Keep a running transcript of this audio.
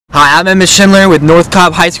Hi, I'm Emmett Schindler with North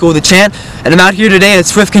Cobb High School, the Chant, and I'm out here today at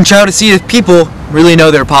Swift Control to see if people really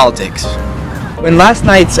know their politics. In last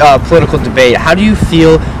night's political debate, how do you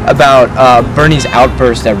feel about Bernie's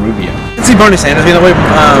outburst at Rubio? I can see Bernie Sanders being that way.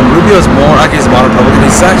 Rubio is more, like he's a modern Republican.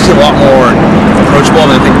 He's actually a lot more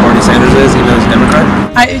approachable than I think Bernie Sanders is, even though he's a Democrat.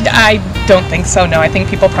 I don't think so, no. I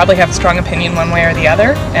think people probably have a strong opinion one way or the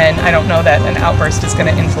other, and I don't know that an outburst is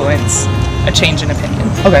going to influence a change in opinion.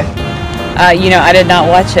 Okay. I did not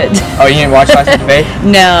watch it. Oh, you didn't watch last night's debate?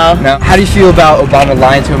 No. No. How do you feel about Obama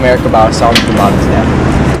lying to America about Osama bin Laden's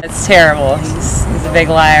death? It's terrible. He's a big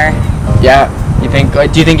liar. Yeah. Do you think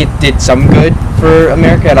it did some good for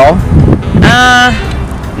America at all?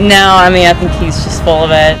 No. I mean, I think he's just full of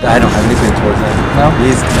it. I don't have anything towards that. No?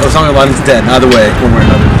 Osama bin Laden's dead, either way, one way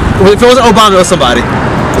or another. If it wasn't Obama, it was somebody,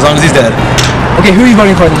 as long as he's dead. Okay, who are you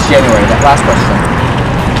voting for this January? That last question.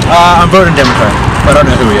 I'm voting Democrat, but I don't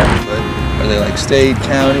know who yet. Are they like state,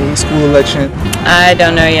 county, school election? I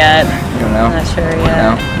don't know yet. You don't know? I'm not sure yet.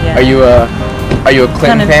 No. Yeah. Are you a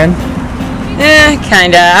Clinton fan?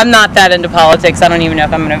 Kinda. I'm not that into politics. I don't even know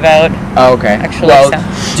if I'm gonna vote. Oh, okay. Actually, well, so.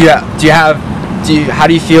 how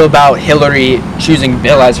do you feel about Hillary choosing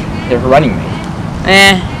Bill as her running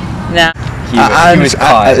mate? No. He was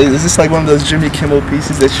caught. Is this like one of those Jimmy Kimmel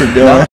pieces that you're doing? No.